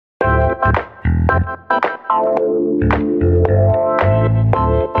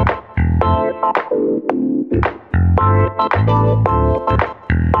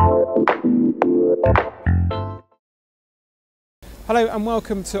Hello and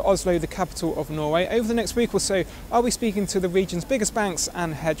welcome to Oslo, the capital of Norway. Over the next week or so, I'll be speaking to the region's biggest banks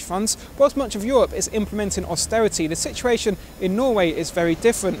and hedge funds. Whilst much of Europe is implementing austerity, the situation in Norway is very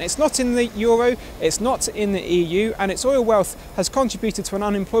different. It's not in the euro, it's not in the EU, and its oil wealth has contributed to an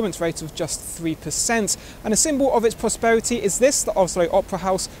unemployment rate of just 3%. And a symbol of its prosperity is this, the Oslo Opera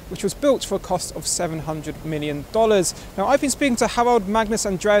House, which was built for a cost of $700 million. Now, I've been speaking to Harald Magnus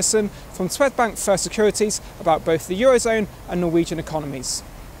Andreassen from Swedbank First Securities about both the Eurozone and Norwegian economies.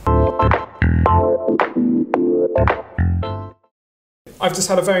 I've just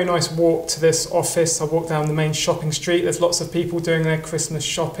had a very nice walk to this office. I walked down the main shopping street. There's lots of people doing their Christmas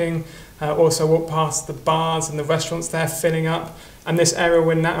shopping. Also walked past the bars and the restaurants there filling up. And this area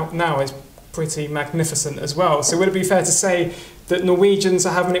we're now is pretty magnificent as well. So would it be fair to say that Norwegians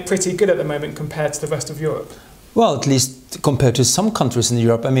are having it pretty good at the moment compared to the rest of Europe? Well, at least compared to some countries in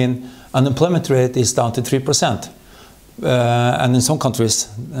Europe. I mean, unemployment rate is down to 3%. And in some countries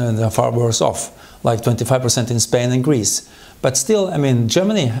they're far worse off, like 25% in Spain and Greece. But still, I mean,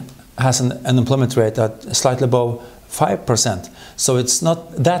 Germany has an unemployment rate at slightly above 5%. So it's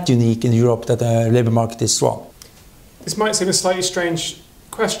not that unique in Europe that the labour market is strong. This might seem a slightly strange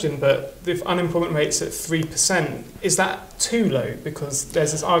question, but if unemployment rate's at 3%, is that too low? Because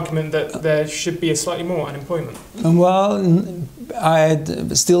there's this argument that there should be a slightly more unemployment. Well,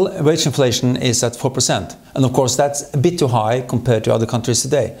 still wage inflation is at 4%. And of course that's a bit too high compared to other countries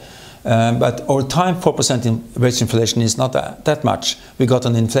today. But over time 4% in wage inflation is not that much. We got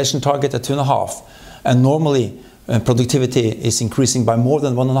an inflation target at 2.5%. And normally productivity is increasing by more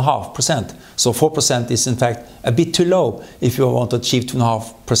than 1.5%. So 4% is in fact a bit too low if you want to achieve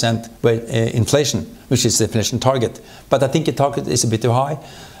 2.5% inflation, which is the inflation target. But I think the target is a bit too high,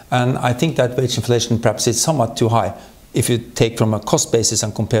 and I think that wage inflation perhaps is somewhat too high if you take from a cost basis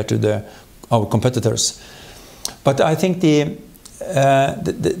and compare to our competitors. But I think the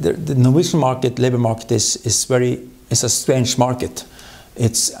Norwegian market, labour market, is a strange market.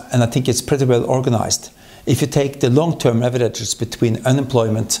 And I think it's pretty well organized. If you take the long-term averages between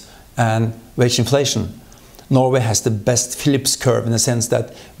unemployment and wage inflation, Norway has the best Phillips curve in the sense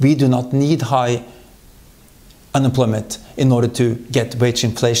that we do not need high unemployment in order to get wage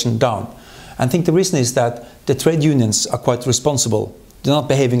inflation down. I think the reason is that the trade unions are quite responsible. They're not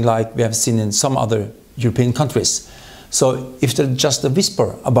behaving like we have seen in some other European countries. So if there's just a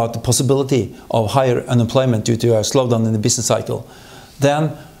whisper about the possibility of higher unemployment due to a slowdown in the business cycle,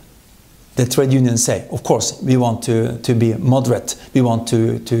 then the trade unions say, of course, we want to be moderate. We want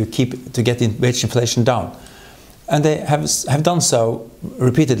to get wage inflation down, and they have done so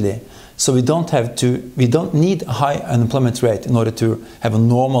repeatedly. So we don't need a high unemployment rate in order to have a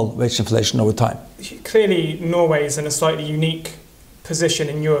normal wage inflation over time. Clearly, Norway is in a slightly unique position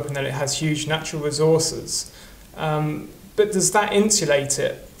in Europe in that it has huge natural resources. But does that insulate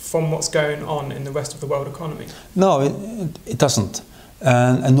it from what's going on in the rest of the world economy? No, it doesn't.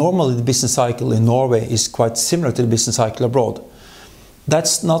 And normally the business cycle in Norway is quite similar to the business cycle abroad.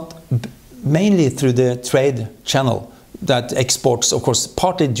 That's not mainly through the trade channel that exports, of course,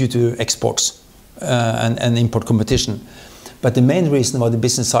 partly due to exports and import competition. But the main reason why the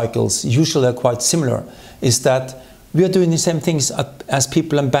business cycles usually are quite similar is that we are doing the same things as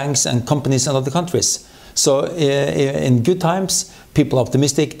people and banks and companies in other countries. So in good times, people are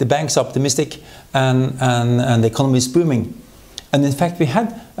optimistic, the banks are optimistic, and the economy is booming. And in fact, we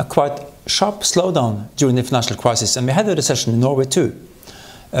had a quite sharp slowdown during the financial crisis, and we had a recession in Norway too,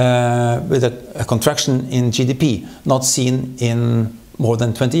 with a contraction in GDP not seen in more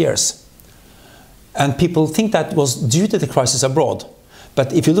than 20 years. And people think that was due to the crisis abroad.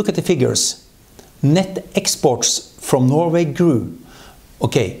 But if you look at the figures, net exports from Norway grew.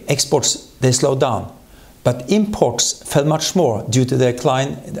 Okay, exports, they slowed down. But imports fell much more due to the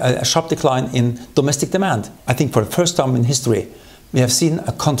a sharp decline in domestic demand. I think for the first time in history, we have seen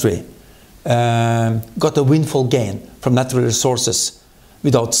a country got a windfall gain from natural resources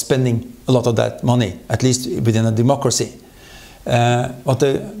without spending a lot of that money, at least within a democracy. What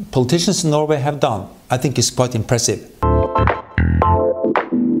the politicians in Norway have done, I think, is quite impressive.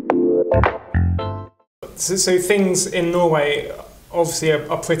 So things in Norway obviously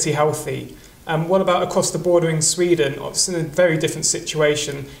are pretty healthy. What about across the border in Sweden? It's in a very different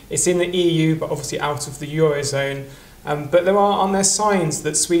situation. It's in the EU, but obviously out of the Eurozone. But aren't there signs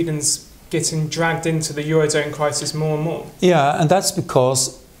that Sweden's getting dragged into the Eurozone crisis more and more? Yeah, and that's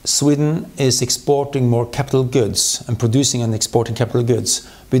because Sweden is exporting more capital goods and producing and exporting capital goods.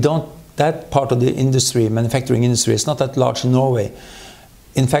 We don't that part of the industry, manufacturing industry, is not that large in Norway.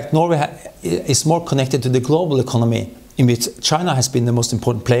 In fact, Norway is more connected to the global economy, in which China has been the most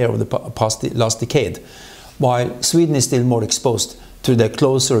important player over the last decade, while Sweden is still more exposed to their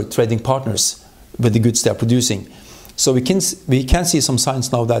closer trading partners with the goods they are producing. So we can see some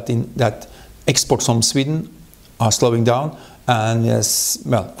signs now that exports from Sweden are slowing down, and yes,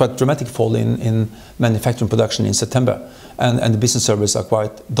 well, quite dramatic fall in manufacturing production in September, and the business services are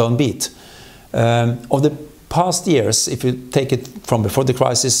quite downbeat. Of the past years, if you take it from before the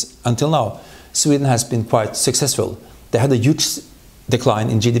crisis until now, Sweden has been quite successful. They had a huge decline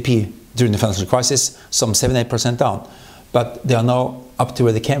in GDP during the financial crisis, some 7–8% down, but they are now up to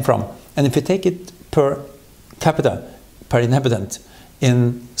where they came from. And if you take it per capita, per inhabitant,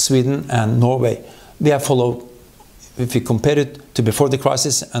 in Sweden and Norway, we have followed, if you compare it to before the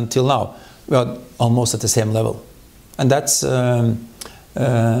crisis until now, we are almost at the same level. And that's,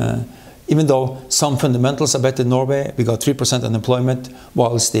 even though some fundamentals are better in Norway, we got 3% unemployment,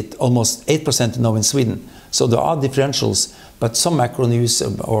 whilst it's almost 8% now in Sweden. So there are differentials, but some macro news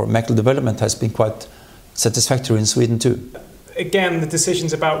or macro development has been quite satisfactory in Sweden too. Again, the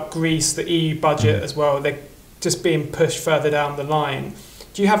decisions about Greece, the EU budget as well, they're just being pushed further down the line.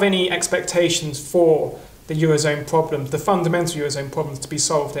 Do you have any expectations for the Eurozone problems, the fundamental Eurozone problems, to be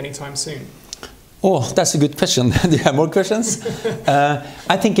solved anytime soon? Oh, that's a good question. Do you have more questions?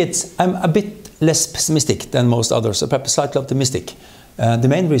 I think I'm a bit less pessimistic than most others, or perhaps slightly optimistic. The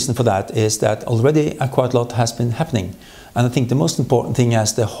main reason for that is that already quite a lot has been happening. And I think the most important thing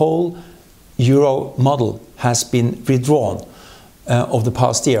is the whole Euro model has been redrawn over the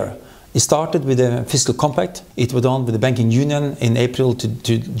past year. It started with a fiscal compact. It went on with the banking union in April to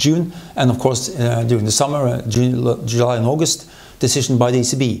June. And of course, during the summer, July and August, decision by the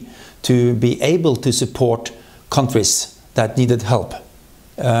ECB to be able to support countries that needed help.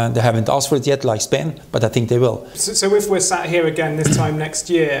 They haven't asked for it yet, like Spain, but I think they will. So if we're sat here again this time next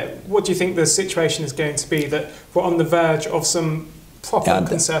year, what do you think the situation is going to be, that we're on the verge of some proper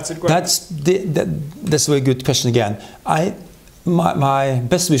concerted growth? That's a very good question again. My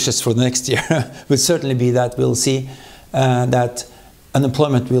best wishes for the next year would certainly be that we'll see that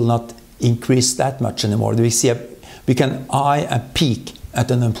unemployment will not increase that much anymore. We can eye a peak at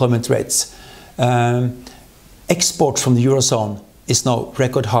unemployment rates. Exports from the Eurozone is now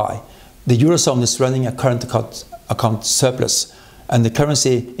record high. The Eurozone is running a current account surplus, and the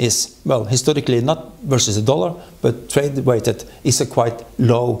currency is, well, historically not versus the dollar, but trade weighted is quite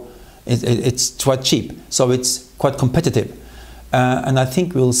low. It's quite cheap, so it's quite competitive. And I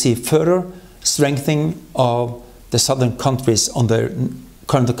think we'll see further strengthening of the southern countries on their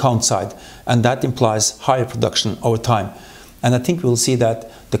current account side, and that implies higher production over time. And I think we'll see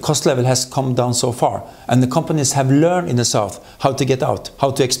that the cost level has come down so far, and the companies have learned in the south how to get out,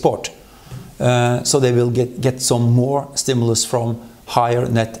 how to export. So they will get some more stimulus from higher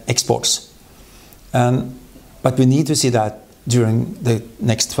net exports. But we need to see that during the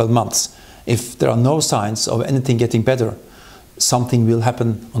next 12 months. If there are no signs of anything getting better, something will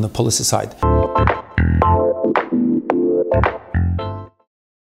happen on the policy side.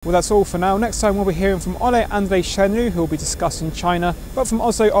 Well, that's all for now. Next time we'll be hearing from Harald Magnus Andreassen, who will be discussing China. But from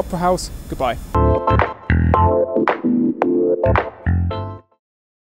Oslo Opera House, goodbye.